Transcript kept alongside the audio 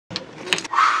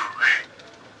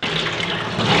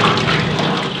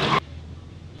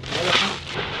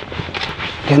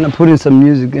Can I put in some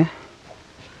music, eh?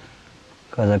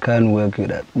 Because I can't work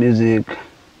without music.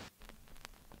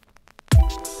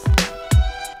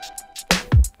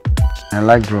 I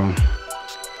like drawing.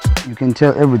 You can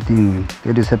tell everything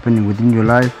that is happening within your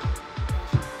life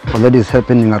or that is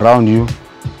happening around you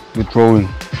with drawing.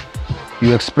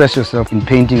 You express yourself in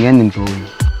painting and in drawing.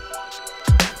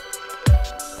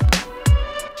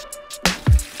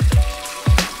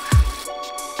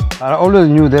 I always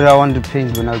knew that I wanted to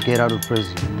paint when I get out of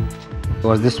prison. There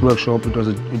was this workshop,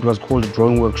 it was called a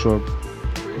drawing workshop.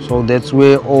 So that's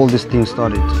where all these things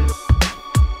started.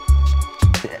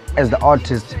 As the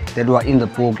artists that were in the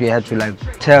book, you had to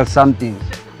tell something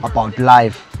about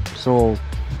life. So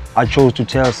I chose to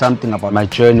tell something about my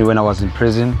journey when I was in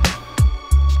prison.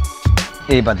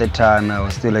 By that time I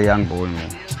was still a young boy,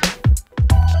 man.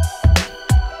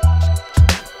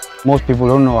 Most people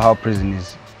don't know how prison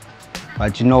is.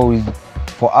 But you know,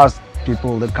 for us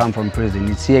people that come from prison,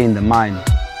 it's here in the mind.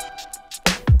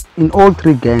 In all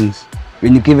three gangs,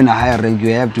 when you're given a higher rank, you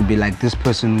have to be like this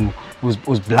person who's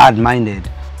blood-minded.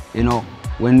 You know,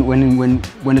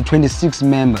 when a 26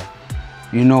 member,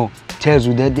 you know, tells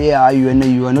you that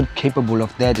you are not capable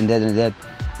of that and that and that,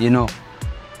 you know,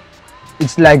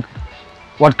 it's like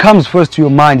what comes first to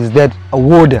your mind is that a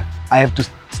warder. I have to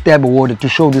stab a warder to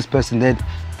show this person that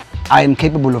I am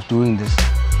capable of doing this.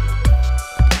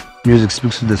 Music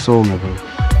speaks to the soul, my bro.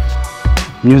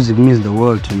 Music means the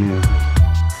world to me.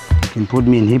 You can put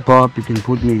me in hip-hop, you can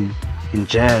put me in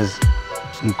jazz,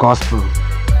 in gospel.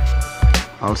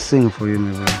 I'll sing for you,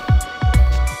 my bro.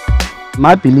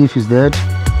 My belief is that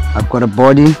I've got a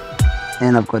body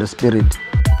and I've got a spirit.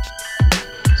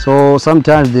 So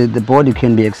sometimes the body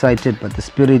can be excited, but the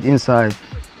spirit inside,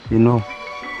 you know,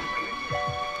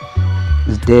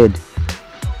 is dead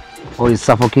or is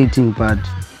suffocating. But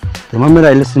the moment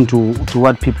I listen to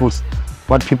what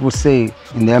people say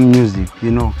in their music,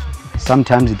 you know,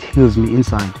 sometimes it heals me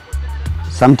inside.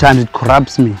 Sometimes it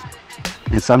corrupts me,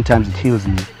 and sometimes it heals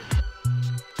me.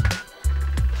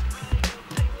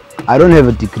 I don't have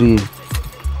a degree,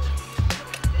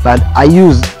 but I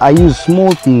use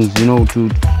small things, you know, to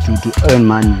earn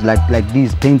money, like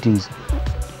these paintings,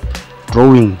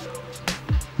 drawing,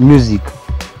 music.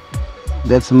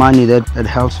 That's money that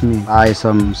helps me buy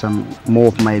some more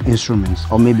of my instruments,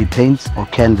 or maybe paints or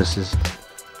canvases.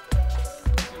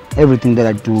 Everything that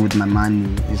I do with my money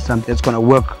is something that's gonna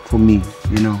work for me,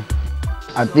 you know.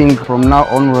 I think from now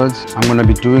onwards, I'm gonna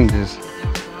be doing this.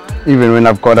 Even when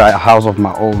I've got a house of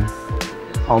my own,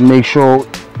 I'll make sure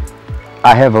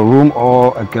I have a room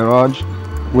or a garage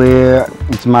where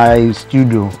it's my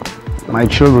studio. My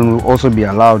children will also be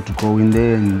allowed to go in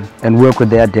there and work with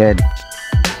their dad.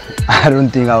 I don't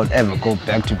think I would ever go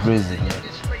back to prison.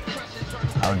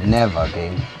 I would never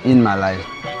again in my life.